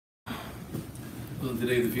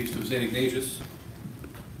Today, the feast of St. Ignatius,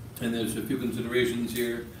 and there's a few considerations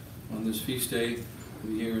here on this feast day.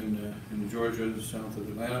 We're here in Georgia, south of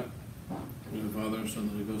Atlanta. We have Father, Son,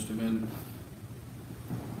 and Holy Ghost, amen.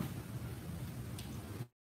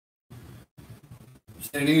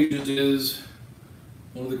 St. Ignatius is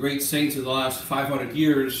one of the great saints of the last 500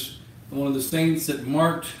 years, and one of the saints that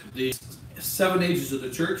marked the 7 ages of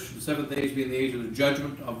the church, the 7th age being the age of the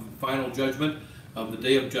judgment, of the final judgment, of the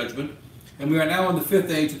day of judgment. And we are now in the 5th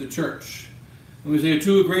age of the church. And we say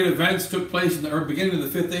 2 great events took place in the beginning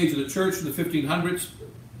of the 5th age of the church in the 1500s,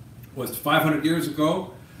 was 500 years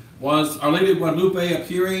ago, was Our Lady of Guadalupe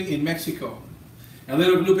appearing in Mexico. And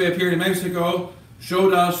Lady of Guadalupe appearing in Mexico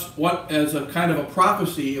showed us what as a kind of a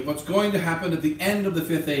prophecy of what's going to happen at the end of the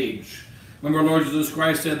 5th age. Remember, Lord Jesus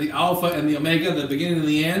Christ said the Alpha and the Omega, the beginning and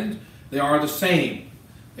the end, they are the same.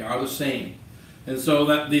 They are the same. And so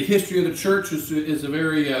that the history of the church is a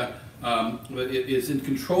very it is in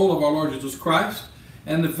control of our Lord Jesus Christ.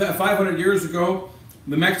 And 500 years ago,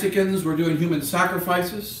 the Mexicans were doing human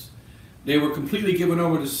sacrifices. They were completely given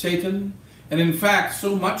over to Satan. And in fact,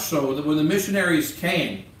 so much so that when the missionaries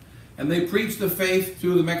came and they preached the faith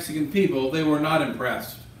to the Mexican people, they were not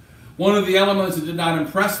impressed. One of the elements that did not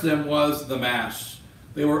impress them was the Mass.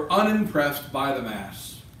 They were unimpressed by the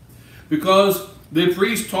Mass. Because the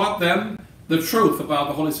priest taught them the truth about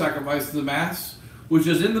the holy sacrifice of the Mass, which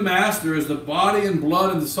is in the Mass there is the body and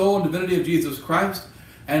blood and the soul and divinity of Jesus Christ,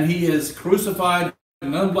 and He is crucified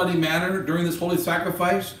in an unbloody manner during this holy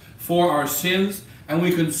sacrifice for our sins, and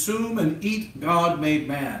we consume and eat God made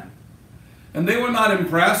man. And they were not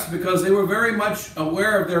impressed because they were very much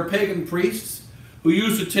aware of their pagan priests who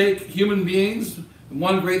used to take human beings.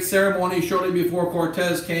 One great ceremony shortly before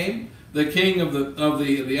Cortez came, the king of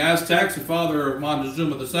the Aztecs, the father of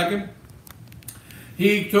Montezuma II,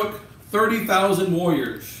 he took 30,000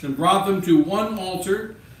 warriors and brought them to one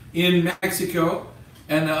altar in Mexico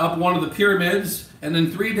and up one of the pyramids, and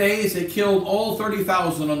in 3 days they killed all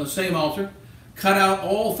 30,000 on the same altar, cut out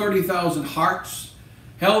all 30,000 hearts,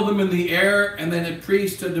 held them in the air, and then a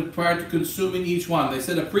priest had prior to consuming each one. They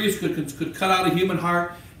said a priest could cut out a human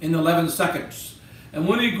heart in 11 seconds. And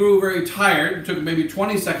when he grew very tired, it took maybe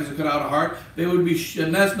 20 seconds to cut out a heart, they would be,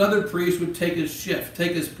 and another priest would take his shift,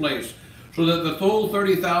 take his place, so that the whole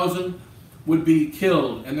 30,000 would be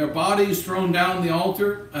killed, and their bodies thrown down the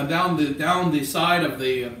altar, down the side of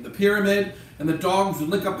the pyramid, and the dogs would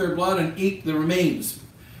lick up their blood and eat the remains.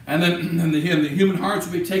 And then the human hearts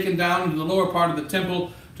would be taken down into the lower part of the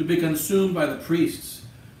temple to be consumed by the priests.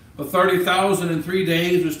 But 30,000 in 3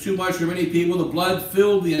 days was too much for many people. The blood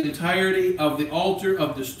filled the entirety of the altar,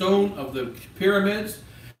 of the stone, of the pyramids.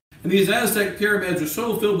 And these Aztec pyramids are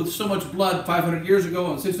so filled with so much blood 500 years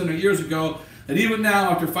ago and 600 years ago that even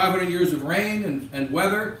now, after 500 years of rain and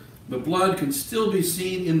weather, the blood can still be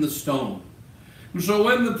seen in the stone. And so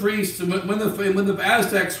when the priests, when the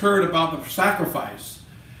Aztecs heard about the sacrifice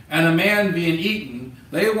and a man being eaten,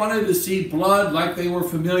 they wanted to see blood like they were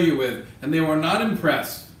familiar with, and they were not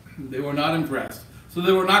impressed. They were not impressed. So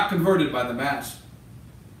they were not converted by the Mass.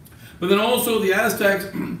 But then also the Aztecs,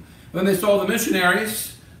 when they saw the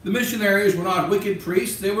missionaries were not wicked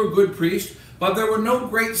priests, they were good priests, but there were no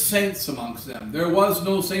great saints amongst them. There was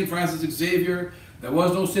no St. Francis Xavier, there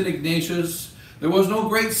was no St. Ignatius, there was no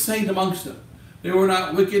great saint amongst them. They were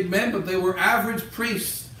not wicked men, but they were average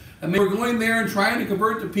priests. And they were going there and trying to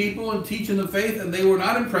convert the people and teaching the faith, and they were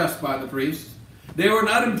not impressed by the priests. They were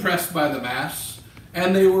not impressed by the Mass,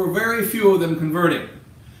 and they were very few of them converting.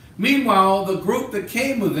 Meanwhile, the group that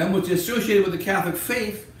came with them, which is associated with the Catholic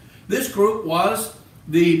faith, this group was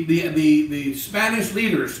the Spanish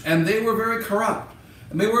leaders, and they were very corrupt.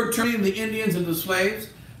 And they were turning the Indians into slaves,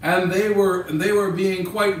 and they were being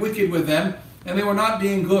quite wicked with them, and they were not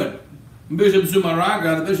being good. Bishop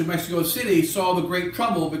Zumarraga, the Bishop of Mexico City, saw the great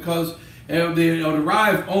trouble because they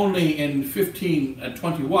arrived only in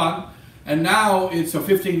 1521, and now it's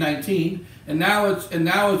 1519, and now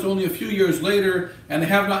it's only a few years later, and they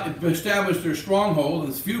have not established their stronghold,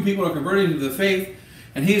 and few people are converting to the faith.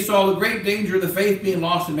 And he saw the great danger of the faith being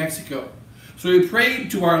lost in Mexico. So he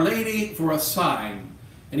prayed to Our Lady for a sign.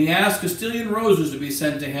 And he asked Castilian roses to be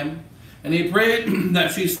sent to him. And he prayed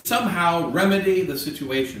that she somehow remedy the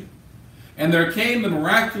situation. And there came the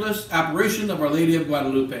miraculous apparition of Our Lady of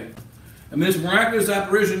Guadalupe. And this miraculous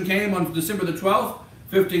apparition came on December the 12th,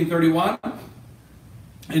 1531.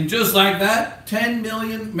 And just like that, 10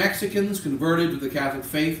 million Mexicans converted to the Catholic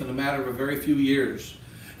faith in a matter of a very few years.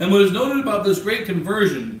 And what is noted about this great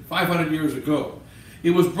conversion 500 years ago, it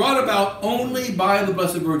was brought about only by the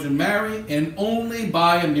Blessed Virgin Mary and only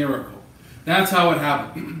by a miracle. That's how it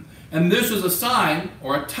happened. And this is a sign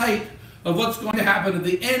or a type of what's going to happen at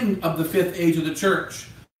the end of the fifth age of the church,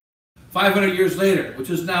 500 years later, which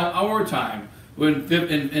is now our time. In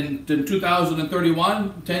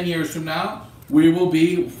 2031, 10 years from now, we will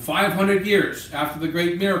be 500 years after the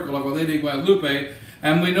great miracle of Our Lady of Guadalupe.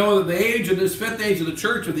 And we know that the age of this fifth age of the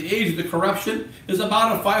church, or the age of the corruption, is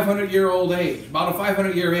about a 500-year-old age, about a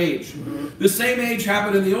 500-year age. The same age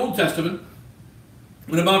happened in the Old Testament,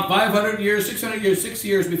 when about 500 years, 600 years, 6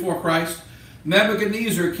 years before Christ,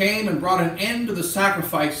 Nebuchadnezzar came and brought an end to the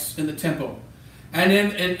sacrifice in the temple. And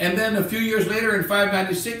then a few years later, in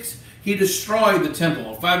 596, he destroyed the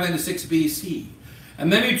temple, 596 BC.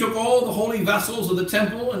 And then he took all the holy vessels of the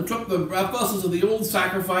temple and took the vessels of the old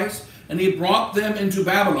sacrifice, and he brought them into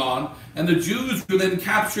Babylon, and the Jews were then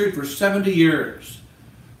captured for 70 years.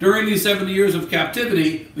 During these 70 years of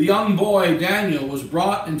captivity, the young boy Daniel was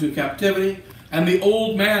brought into captivity, and the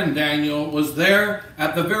old man Daniel was there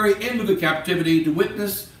at the very end of the captivity to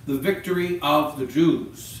witness the victory of the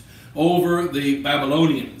Jews over the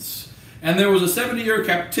Babylonians. And there was a 70-year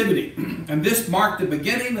captivity, and this marked the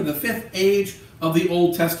beginning of the fifth age of the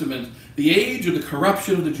Old Testament, the age of the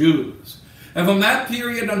corruption of the Jews. And from that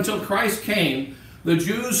period until Christ came, the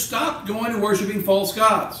Jews stopped going and worshiping false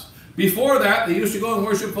gods. Before that, they used to go and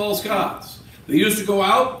worship false gods. They used to go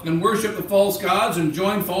out and worship the false gods and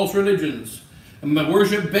join false religions, and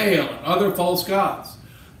worship Baal and other false gods.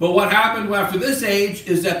 But what happened after this age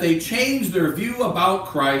is that they changed their view about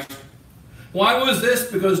Christ. Why was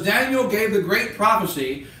this? Because Daniel gave the great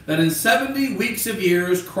prophecy that in 70 weeks of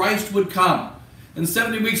years Christ would come. And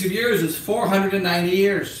 70 weeks of years is 490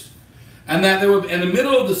 years. And that there would, in the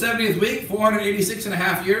middle of the 70th week, 486 and a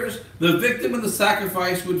half years, the victim and the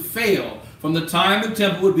sacrifice would fail from the time the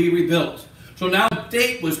temple would be rebuilt. So now a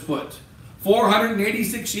date was put,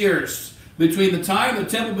 486 years, between the time the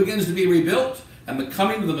temple begins to be rebuilt and the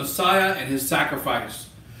coming of the Messiah and his sacrifice.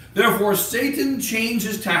 Therefore, Satan changed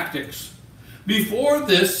his tactics. Before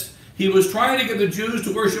this, he was trying to get the Jews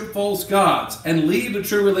to worship false gods and leave the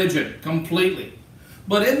true religion completely.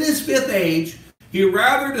 But in this fifth age, he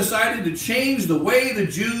rather decided to change the way the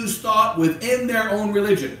Jews thought within their own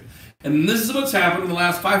religion. And this is what's happened in the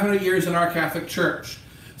last 500 years in our Catholic Church.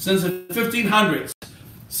 Since the 1500s,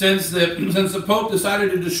 since the Pope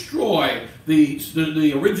decided to destroy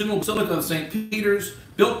the original Basilica of St. Peter's,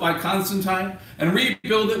 built by Constantine, and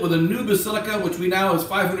rebuild it with a new basilica, which we now is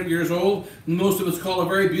 500 years old, and most of us call a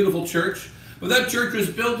very beautiful church. But that church was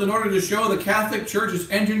built in order to show the Catholic Church is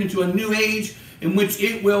entering into a new age in which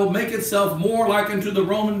it will make itself more like into the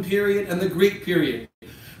Roman period and the Greek period.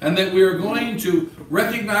 And that we are going to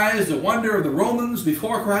recognize the wonder of the Romans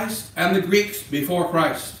before Christ and the Greeks before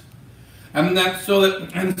Christ. And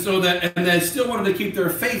they still wanted to keep their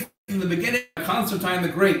faith in the beginning of Constantine the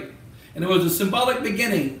Great. And it was a symbolic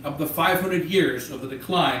beginning of the 500 years of the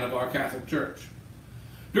decline of our Catholic Church.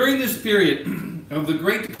 During this period of the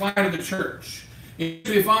great decline of the Church,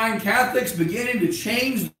 we find Catholics beginning to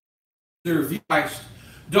change their view of Christ.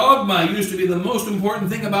 Dogma used to be the most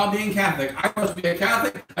important thing about being Catholic. I must be a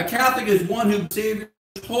Catholic. A Catholic is one who saves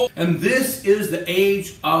his whole. And this is the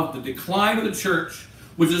age of the decline of the Church,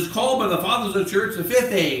 which is called by the Fathers of the Church the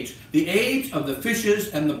fifth age, the age of the fishes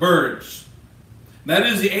and the birds. That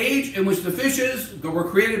is the age in which the fishes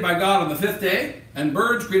were created by God on the fifth day, and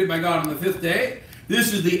birds created by God on the fifth day.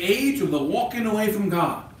 This is the age of the walking away from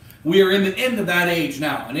God. We are in the end of that age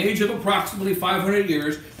now, an age of approximately 500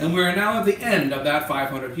 years, and we are now at the end of that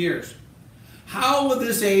 500 years. How will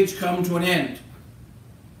this age come to an end?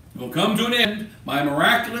 It will come to an end by a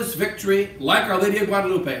miraculous victory like Our Lady of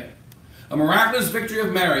Guadalupe, a miraculous victory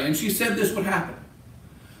of Mary, and she said this would happen.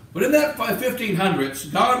 But in that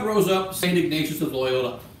 1500s, God rose up St. Ignatius of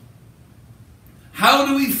Loyola. How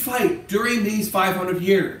do we fight during these 500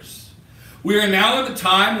 years? We are now in the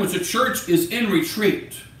time in which the church is in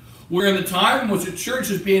retreat. We're in the time in which the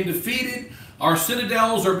church is being defeated. Our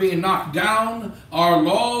citadels are being knocked down. Our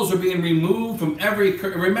laws are being removed from every...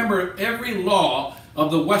 Remember, every law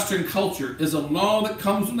of the Western culture is a law that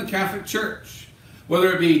comes from the Catholic Church.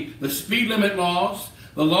 Whether it be the speed limit laws,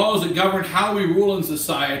 the laws that govern how we rule in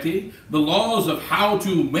society, the laws of how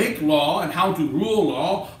to make law and how to rule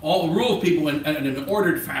law, all rule people in an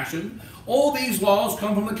ordered fashion. All these laws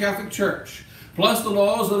come from the Catholic Church, plus the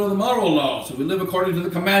laws that are the moral laws, so we live according to the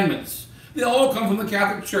commandments. They all come from the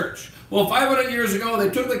Catholic Church. Well, 500 years ago, they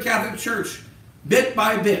took the Catholic Church bit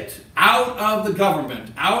by bit out of the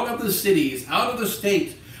government, out of the cities, out of the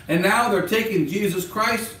state, and now they're taking Jesus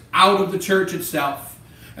Christ out of the church itself.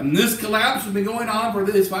 And this collapse has been going on for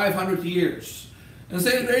these 500 years. And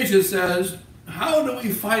St. Ignatius says, how do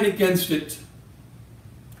we fight against it?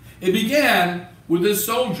 It began with this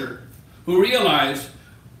soldier who realized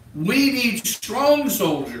We need strong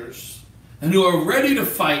soldiers and who are ready to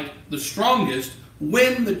fight the strongest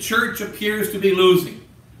when the church appears to be losing.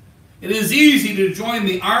 It is easy to join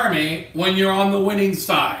the army when you're on the winning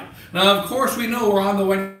side. Now, of course, we know we're on the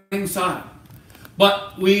winning side,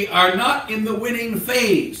 but we are not in the winning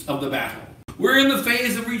phase of the battle. We're in the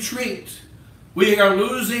phase of retreat. We are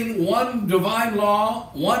losing one divine law,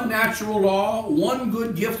 one natural law, one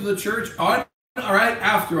good gift of the church, all right,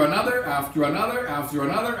 after another, after another, after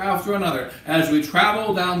another, after another, as we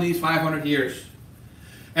travel down these 500 years.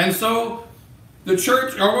 And so the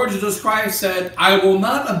church, our Lord Jesus Christ said, I will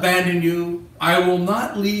not abandon you, I will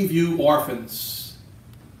not leave you orphans.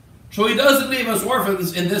 So he doesn't leave us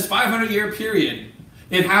orphans in this 500-year period.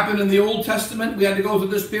 It happened in the Old Testament. We had to go through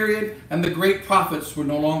this period, and the great prophets were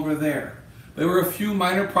no longer there. There were a few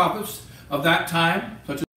minor prophets of that time,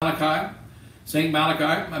 such as Malachi, Saint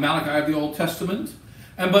Malachi of the Old Testament.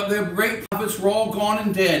 But the great prophets were all gone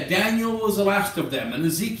and dead. Daniel was the last of them, and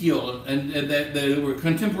Ezekiel, and they were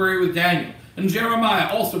contemporary with Daniel. And Jeremiah,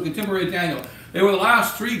 also contemporary with Daniel. They were the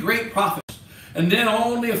last three great prophets. And then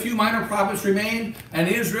only a few minor prophets remained, and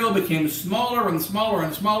Israel became smaller and smaller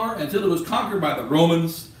and smaller until it was conquered by the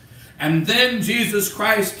Romans. And then Jesus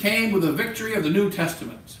Christ came with the victory of the New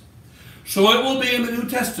Testament. So it will be in the New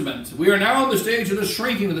Testament. We are now in the stage of the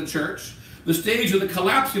shrinking of the church, the stage of the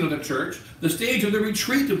collapsing of the church, the stage of the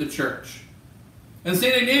retreat of the church. And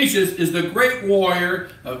St. Ignatius is the great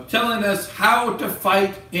warrior of telling us how to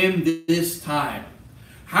fight in this time.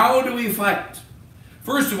 How do we fight?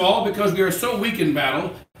 First of all, because we are so weak in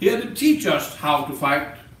battle, he had to teach us how to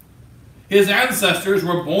fight. His ancestors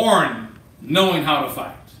were born knowing how to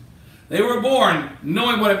fight. They were born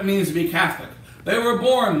knowing what it means to be Catholic. They were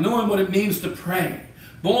born knowing what it means to pray.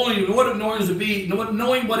 Knowing what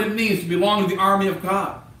it means to belong to the army of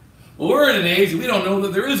God. Well, we're in an age we don't know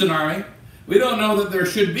that there is an army. We don't know that there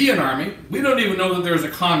should be an army. We don't even know that there's a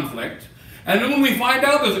conflict. And when we find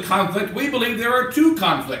out there's a conflict, we believe there are two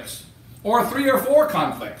conflicts, or three or four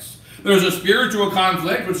conflicts. There's a spiritual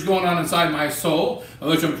conflict, which is going on inside my soul,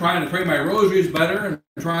 which I'm trying to pray my rosaries better and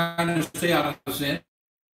trying to stay out of sin.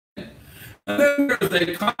 And then there's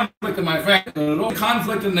a conflict in my family, a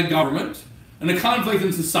conflict in the government, and a conflict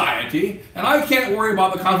in society. And I can't worry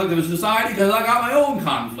about the conflict of society because I got my own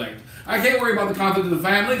conflict. I can't worry about the conflict of the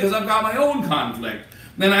family because I've got my own conflict.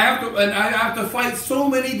 Then I have to fight so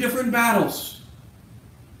many different battles.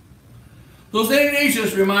 So St.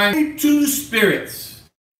 Ignatius reminds me, two spirits.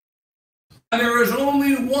 And there is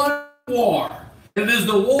only one war. It is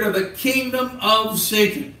the war of the kingdom of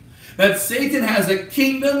Satan. That Satan has a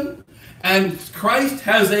kingdom, and Christ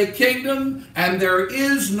has a kingdom, and there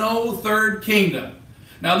is no third kingdom.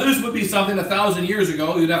 Now this would be something 1,000 years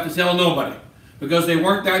ago you'd have to tell nobody, because they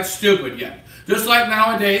weren't that stupid yet. Just like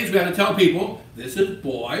nowadays we have to tell people, this is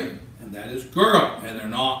boy and that is girl, and they're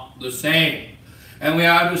not the same. And we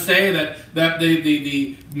have to say that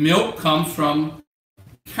the milk comes from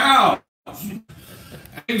cows.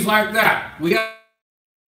 Things like that. We have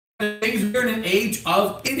things. We're in an age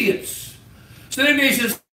of idiots. St.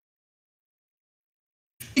 Ignatius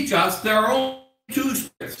teach us there are only two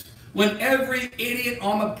spirits, when every idiot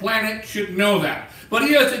on the planet should know that. But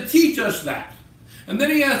he has to teach us that. And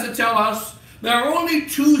then he has to tell us there are only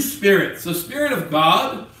two spirits. The Spirit of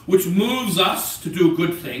God, which moves us to do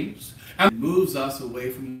good things, and moves us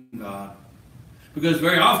away from God. Because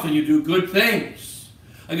very often you do good things.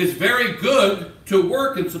 Like it's very good to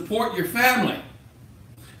work and support your family.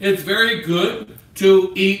 It's very good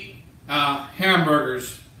to eat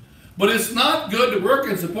hamburgers. But it's not good to work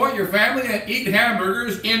and support your family and eat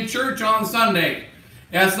hamburgers in church on Sunday.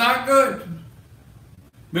 That's not good.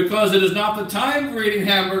 Because it is not the time for eating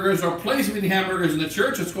hamburgers or place of eating hamburgers in the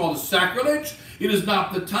church. It's called sacrilege. It is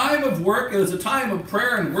not the time of work. It is a time of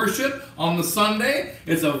prayer and worship on the Sunday.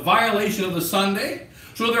 It's a violation of the Sunday.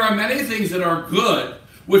 So there are many things that are good,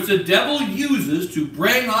 which the devil uses to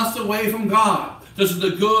bring us away from God. This is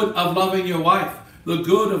the good of loving your wife, the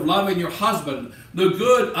good of loving your husband, the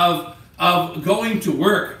good of going to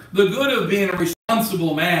work, the good of being a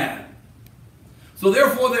responsible man. So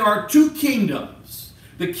therefore there are two kingdoms.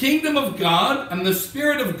 The kingdom of God and the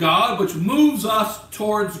Spirit of God, which moves us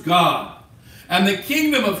towards God. And the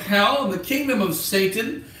kingdom of hell and the kingdom of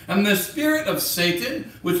Satan and the spirit of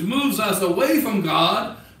Satan, which moves us away from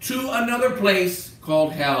God to another place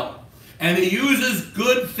called hell. And he uses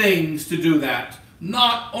good things to do that.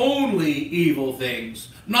 Not only evil things,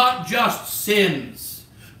 not just sins,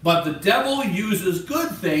 but the devil uses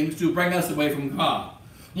good things to bring us away from God.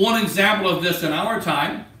 One example of this in our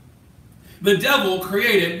time, the devil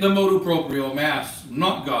created the motu proprio Mass,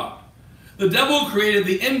 not God. The devil created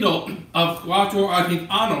the indult of Quattro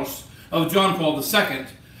Annos of John Paul II.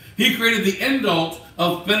 He created the indult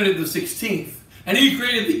of Benedict XVI. And he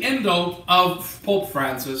created the indult of Pope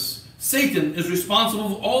Francis. Satan is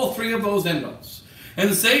responsible for all three of those indults.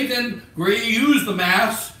 And Satan used the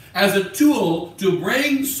Mass as a tool to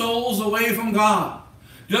bring souls away from God.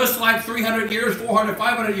 Just like 300 years, 400,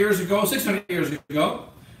 500 years ago, 600 years ago,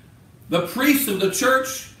 the priests of the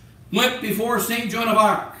church went before St. Joan of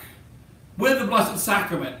Arc with the Blessed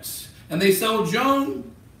Sacrament. And they said,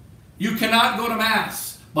 Joan, you cannot go to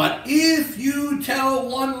Mass. But if you tell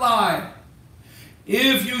one lie,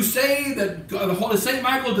 if you say that the Holy St.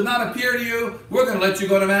 Michael did not appear to you, we're going to let you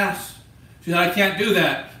go to Mass. She said, I can't do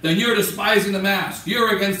that. Then you're despising the Mass.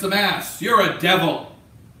 You're against the Mass. You're a devil.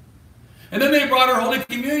 And then they brought her Holy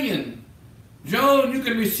Communion. Joan, you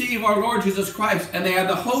can receive our Lord Jesus Christ. And they had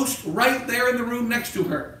the host right there in the room next to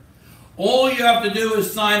her. All you have to do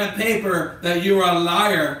is sign a paper that you're a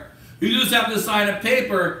liar. You just have to sign a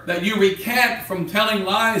paper that you recant from telling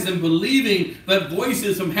lies and believing that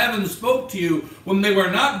voices from heaven spoke to you when they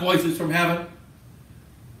were not voices from heaven.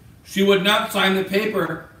 She would not sign the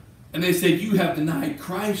paper, and they said, you have denied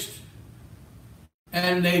Christ.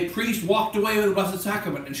 And the priest walked away with the Blessed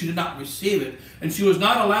Sacrament, and she did not receive it. And she was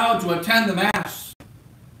not allowed to attend the Mass.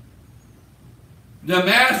 The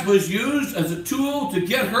Mass was used as a tool to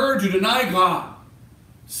get her to deny God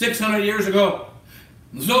 600 years ago.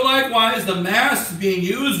 So likewise, the Mass is being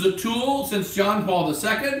used as a tool since John Paul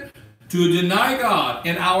II to deny God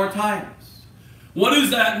in our times. What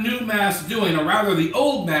is that new Mass doing? Or rather, the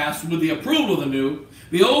old Mass with the approval of the new,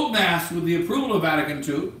 the old Mass with the approval of Vatican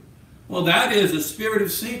II, well, that is the spirit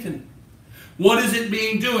of Satan. What is it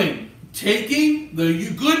being doing? Taking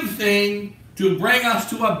the good thing to bring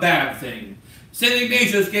us to a bad thing. St.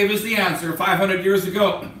 Ignatius gave us the answer 500 years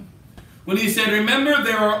ago when he said, remember,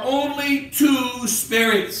 there are only two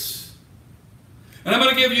spirits. And I'm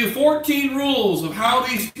going to give you 14 rules of how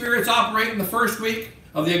these spirits operate in the first week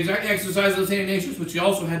of the exercise of St. Ignatius, which he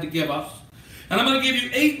also had to give us. And I'm going to give you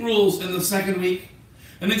 8 rules in the second week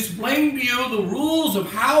and explain to you the rules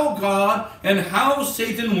of how God and how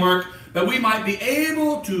Satan work, that we might be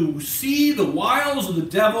able to see the wiles of the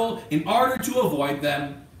devil in order to avoid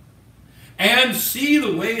them, and see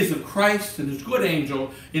the ways of Christ and his good angel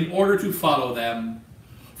in order to follow them.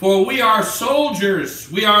 For we are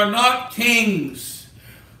soldiers, we are not kings.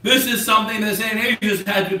 This is something that St. Ignatius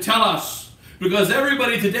had to tell us, because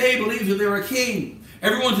everybody today believes that they're a king.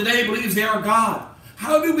 Everyone today believes they are God.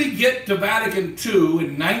 How did we get to Vatican II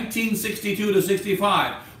in 1962 to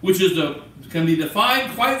 65, which can be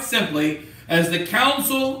defined quite simply as the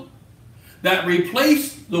council that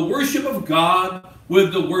replaced the worship of God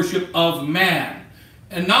with the worship of man.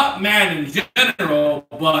 And not man in general,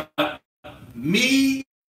 but me,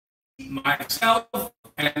 myself,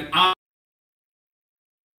 and I.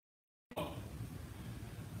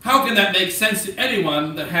 How can that make sense to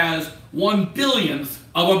anyone that has 1/1000th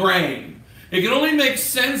of a brain? It can only make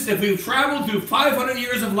sense if we've traveled through 500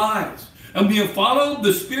 years of lives and we have followed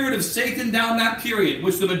the spirit of Satan down that period,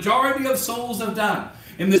 which the majority of souls have done,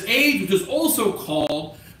 in this age which is also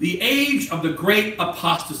called the age of the great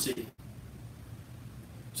apostasy.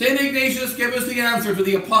 St. Ignatius gave us the answer to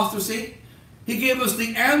the apostasy. He gave us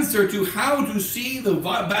the answer to how to see the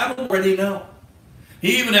battle already know.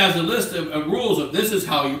 He even has a list of rules of this is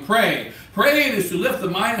how you pray. Praying is to lift the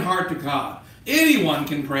mind and heart to God. Anyone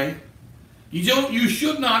can pray. You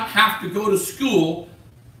should not have to go to school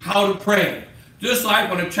how to pray. Just like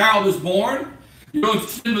when a child is born, you don't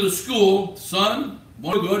send to the school, son,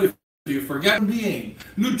 more good if you forget being.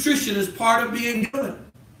 Nutrition is part of being good.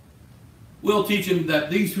 We'll teach him that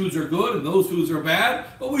these foods are good and those foods are bad,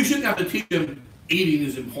 but we shouldn't have to teach him eating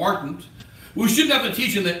is important. We shouldn't have to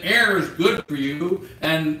teach him that air is good for you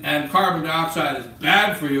and carbon dioxide is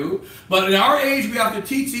bad for you. But in our age, we have to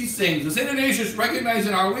teach these things. And St. Ignatius,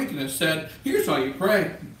 recognizing our weakness, said, here's how you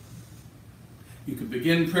pray. You can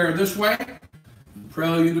begin prayer this way,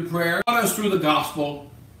 prelude to prayer, brought us through the gospel.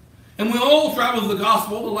 And we all traveled the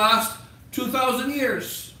gospel the last 2,000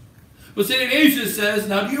 years. But St. Ignatius says,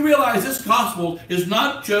 now do you realize this gospel is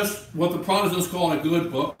not just what the Protestants call a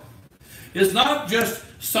good book. It's not just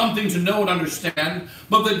something to know and understand,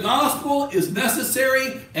 but the gospel is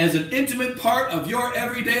necessary as an intimate part of your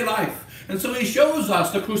everyday life. And so he shows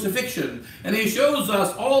us the crucifixion, and he shows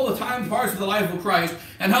us all the time parts of the life of Christ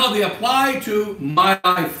and how they apply to my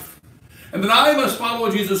life. And that I must follow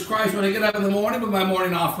Jesus Christ when I get up in the morning with my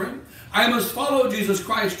morning offering. I must follow Jesus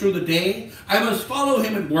Christ through the day. I must follow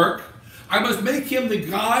him at work. I must make him the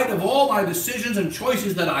guide of all my decisions and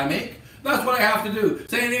choices that I make. That's what I have to do.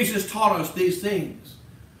 St. Ignatius taught us these things.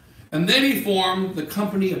 And then he formed the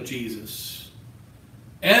Company of Jesus.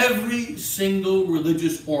 Every single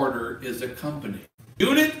religious order is a company.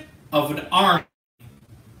 Unit of an army.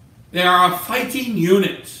 They are a fighting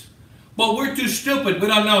unit. But we're too stupid. We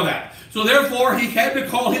don't know that. So therefore, he had to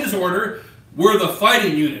call his order, we're the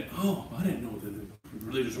fighting unit. Oh, I didn't know that the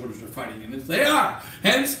religious orders are fighting units. They are.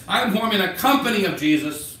 Hence, I'm forming a Company of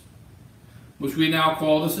Jesus, which we now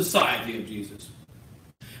call the Society of Jesus.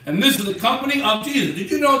 And this is the Company of Jesus.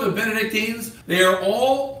 Did you know the Benedictines, they are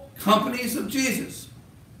all companies of Jesus.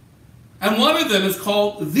 And one of them is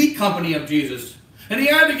called the Company of Jesus. And he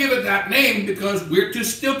had to give it that name because we're too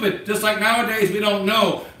stupid. Just like nowadays we don't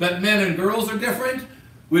know that men and girls are different.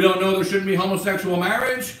 We don't know there shouldn't be homosexual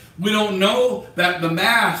marriage. We don't know that the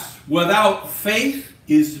Mass without faith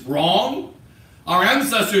is wrong. Our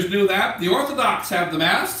ancestors knew that. The Orthodox have the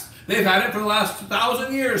Mass. They've had it for the last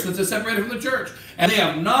 1,000 years since they separated from the church. And they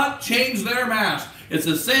have not changed their Mass. It's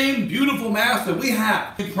the same beautiful Mass that we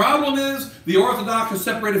have. The problem is the Orthodox are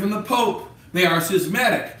separated from the Pope. They are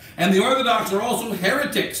schismatic. And the Orthodox are also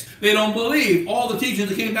heretics. They don't believe all the teachings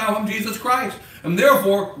that came down from Jesus Christ. And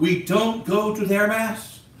therefore, we don't go to their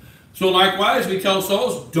Mass. So likewise, we tell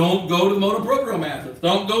souls, don't go to the motopropial Masses.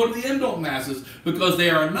 Don't go to the indult Masses, because they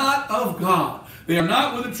are not of God. They are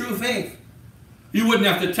not with a true faith. You wouldn't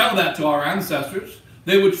have to tell that to our ancestors.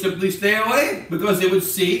 They would simply stay away, because they would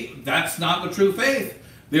see that's not the true faith.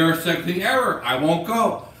 They are accepting error. I won't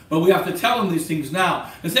go. But we have to tell them these things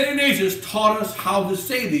now. And St. Ignatius taught us how to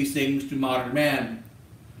say these things to modern man.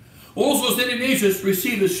 Also, St. Ignatius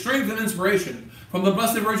received his strength and inspiration from the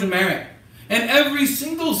Blessed Virgin Mary. And every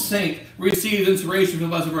single saint received inspiration from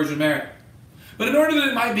the Blessed Virgin Mary. But in order that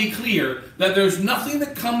it might be clear that there's nothing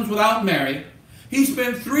that comes without Mary, he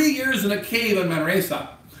spent 3 years in a cave in Manresa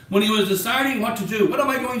when he was deciding what to do. What am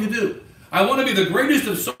I going to do? I want to be the greatest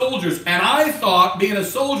of soldiers. And I thought being a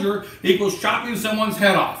soldier equals chopping someone's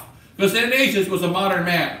head off. Because St. Ignatius was a modern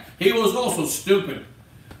man. He was also stupid.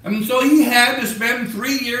 And so he had to spend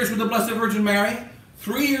 3 years with the Blessed Virgin Mary,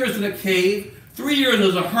 3 years in a cave, 3 years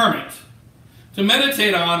as a hermit, to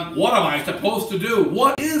meditate on what am I supposed to do?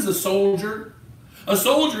 What is a soldier? A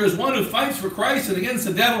soldier is one who fights for Christ and against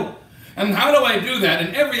the devil. And how do I do that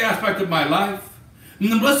in every aspect of my life? And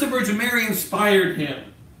the Blessed Virgin Mary inspired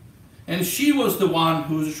him. And she was the one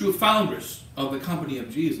who was the true foundress of the Company of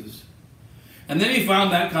Jesus. And then he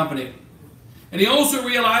found that company. And he also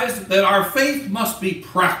realized that our faith must be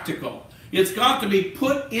practical. It's got to be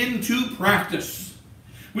put into practice.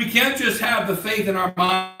 We can't just have the faith in our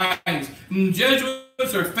minds. And the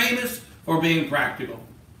Jesuits are famous for being practical.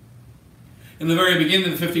 In the very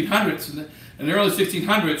beginning of the 1500s, in the early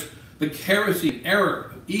 1600s, the heresy and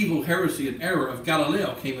error, evil heresy and error of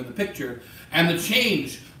Galileo came in the picture. And the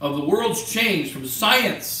change of the world's change from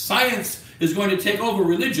science. Science is going to take over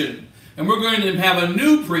religion. And we're going to have a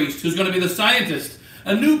new priest who's going to be the scientist.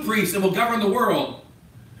 A new priest that will govern the world.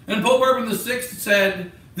 And Pope Urban VI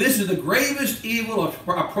said, this is the gravest evil of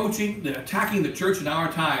attacking the church in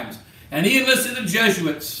our times. And he enlisted the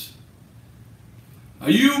Jesuits.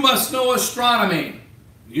 You must know astronomy.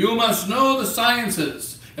 You must know the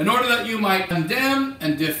sciences, in order that you might condemn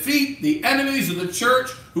and defeat the enemies of the church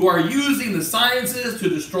who are using the sciences to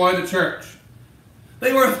destroy the church.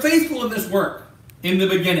 They were faithful in this work in the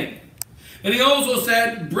beginning. And he also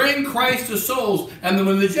said, bring Christ to souls. And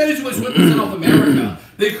when the Jesuits went to South America,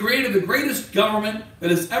 they created the greatest government that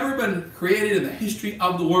has ever been created in the history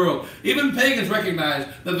of the world. Even pagans recognize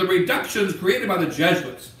that the reductions created by the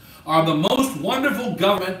Jesuits are the most wonderful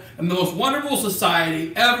government and the most wonderful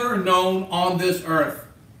society ever known on this earth.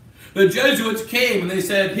 The Jesuits came and they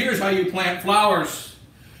said, here's how you plant flowers.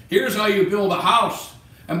 Here's how you build a house.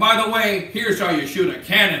 And by the way, here's how you shoot a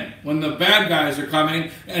cannon when the bad guys are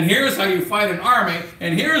coming. And here's how you fight an army.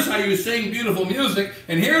 And here's how you sing beautiful music.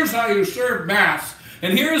 And here's how you serve Mass.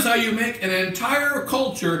 And here's how you make an entire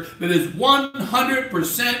culture that is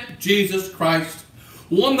 100% Jesus Christ.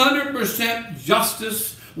 100%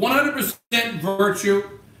 justice. 100% virtue.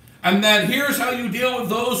 And then here's how you deal with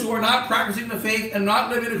those who are not practicing the faith and not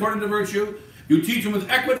living according to virtue. You teach them with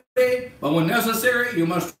equity, but when necessary, you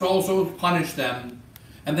must also punish them.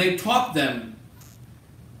 And they taught them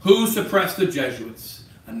who suppressed the Jesuits.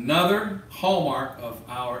 Another hallmark of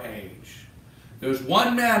our age. There's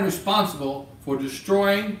one man responsible for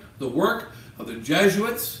destroying the work of the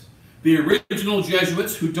Jesuits, the original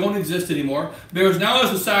Jesuits who don't exist anymore. There is now a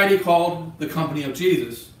society called the Company of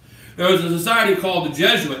Jesus. There was a society called the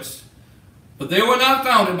Jesuits, but they were not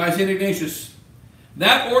founded by St. Ignatius.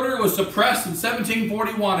 That order was suppressed in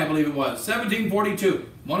 1741, I believe it was, 1742,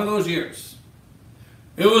 one of those years.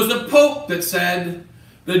 It was the Pope that said,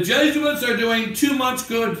 the Jesuits are doing too much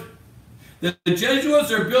good. The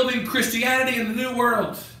Jesuits are building Christianity in the New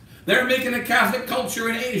World. They're making a Catholic culture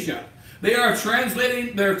in Asia. They are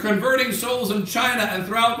translating, they're converting souls in China and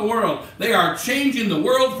throughout the world. They are changing the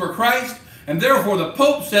world for Christ, and therefore the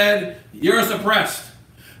Pope said, you're suppressed.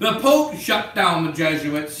 The Pope shut down the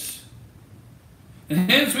Jesuits. And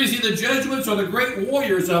hence we see the Jesuits are the great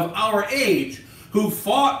warriors of our age who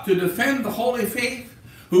fought to defend the holy faith,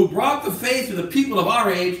 who brought the faith to the people of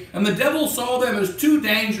our age, and the devil saw them as too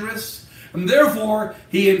dangerous, and therefore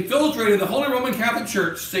he infiltrated the Holy Roman Catholic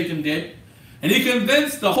Church, Satan did, and he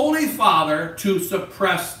convinced the Holy Father to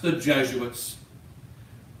suppress the Jesuits.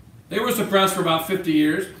 They were suppressed for about 50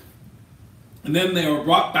 years, and then they were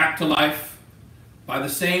brought back to life by the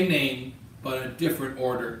same name, but in a different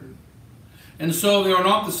order. And so they are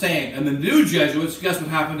not the same. And the new Jesuits, guess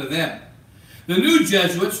what happened to them? The new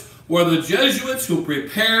Jesuits were the Jesuits who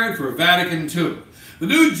prepared for Vatican II. The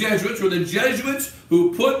new Jesuits were the Jesuits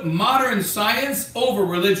who put modern science over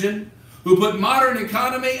religion, who put modern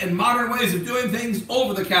economy and modern ways of doing things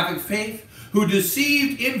over the Catholic faith, who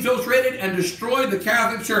deceived, infiltrated, and destroyed the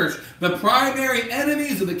Catholic Church. The primary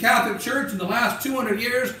enemies of the Catholic Church in the last 200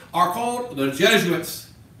 years are called the Jesuits.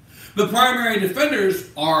 The primary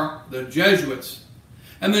defenders are the Jesuits.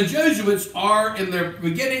 And the Jesuits are, in their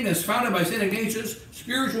beginning, as founded by St. Ignatius,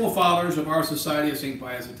 spiritual fathers of our Society of St.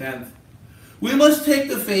 Pius X. We must take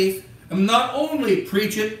the faith and not only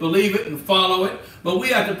preach it, believe it, and follow it, but we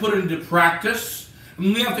have to put it into practice.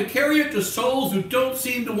 And we have to carry it to souls who don't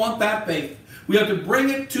seem to want that faith. We have to bring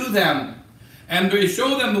it to them and to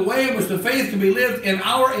show them the way in which the faith can be lived in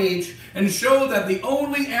our age, and show that the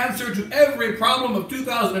only answer to every problem of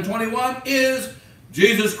 2021 is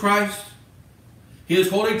Jesus Christ, His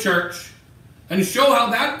Holy Church, and show how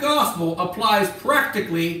that gospel applies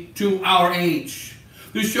practically to our age.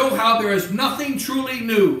 To show how there is nothing truly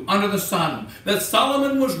new under the sun, that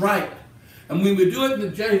Solomon was right, and we would do it in the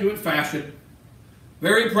Jesuit fashion,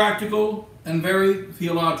 very practical and very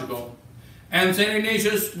theological. And St.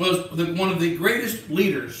 Ignatius was one of the greatest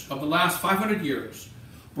leaders of the last 500 years,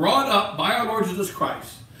 brought up by our Lord Jesus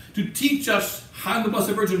Christ to teach us, and the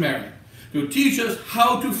Blessed Virgin Mary, to teach us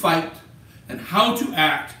how to fight and how to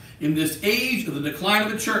act in this age of the decline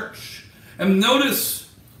of the church. And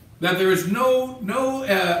notice that there is no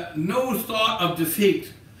thought of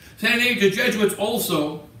defeat. St. Ignatius, the Jesuits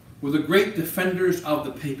also were the great defenders of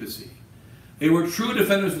the papacy. They were true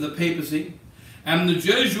defenders of the papacy, and the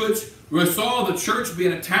Jesuits saw the church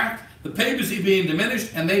being attacked, the papacy being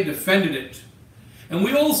diminished, and they defended it. And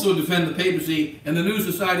we also defend the papacy in the new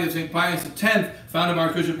Society of St. Pius X, founded by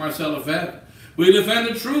Archbishop Marcel Lefebvre. We defend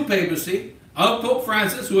the true papacy of Pope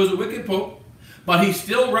Francis, who is a wicked pope, but he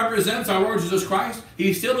still represents our Lord Jesus Christ.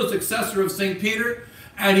 He's still the successor of St. Peter,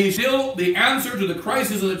 and he's still the answer to the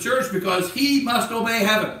crisis of the church, because he must obey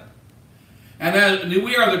heaven. And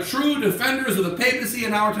we are the true defenders of the papacy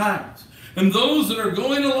in our times. And those that are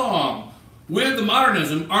going along with the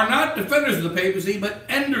modernism are not defenders of the papacy, but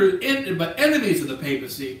enemies of the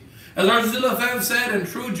papacy. As Archbishop Lefebvre said in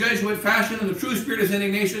true Jesuit fashion, in the true spirit of St.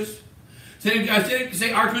 Ignatius,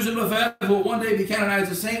 St. Archbishop Lefebvre, who will one day be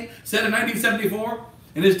canonized as a saint, said in 1974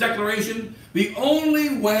 in his declaration, the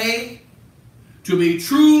only way to be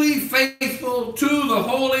truly faithful to the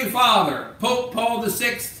Holy Father, Pope Paul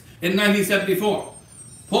VI in 1974,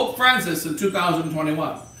 Pope Francis in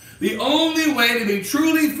 2021, the only way to be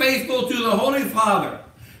truly faithful to the Holy Father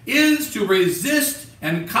is to resist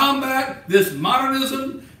and combat this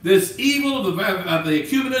modernism, this evil of the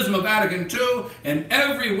ecumenism of Vatican II in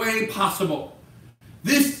every way possible.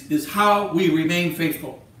 This is how we remain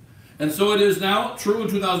faithful. And so it is now true in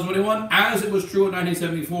 2021 as it was true in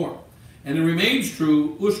 1974. And it remains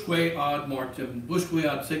true usque ad mortem, usque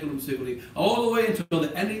ad seculum seculi, all the way until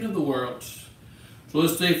the ending of the world. So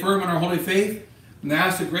let's stay firm in our holy faith and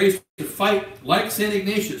ask the grace to fight like St.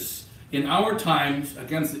 Ignatius in our times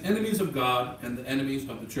against the enemies of God and the enemies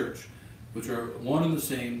of the church, which are one and the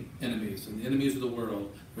same enemies, and the enemies of the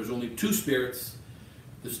world. There's only two spirits,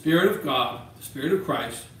 the Spirit of God, the Spirit of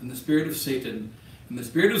Christ, and the Spirit of Satan. And the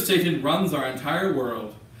Spirit of Satan runs our entire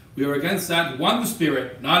world. We are against that one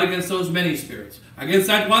Spirit, not against those many spirits. Against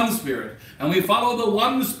that one Spirit. And we follow the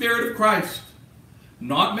one Spirit of Christ.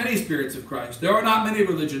 Not many spirits of Christ. There are not many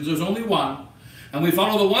religions. There's only one. And we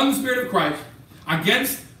follow the one Spirit of Christ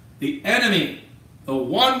against the enemy. The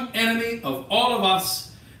one enemy of all of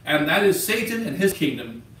us. And that is Satan and his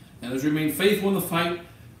kingdom. And let's remain faithful in the fight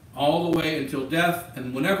all the way until death.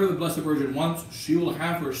 And whenever the Blessed Virgin wants, she will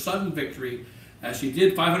have her sudden victory, as she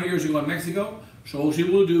did 500 years ago in Mexico. So she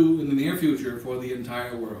will do in the near future for the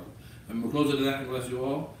entire world. And we'll close it at that and bless you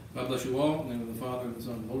all. God bless you all. In the name of the Father, and the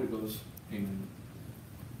Son, and the Holy Ghost. Amen.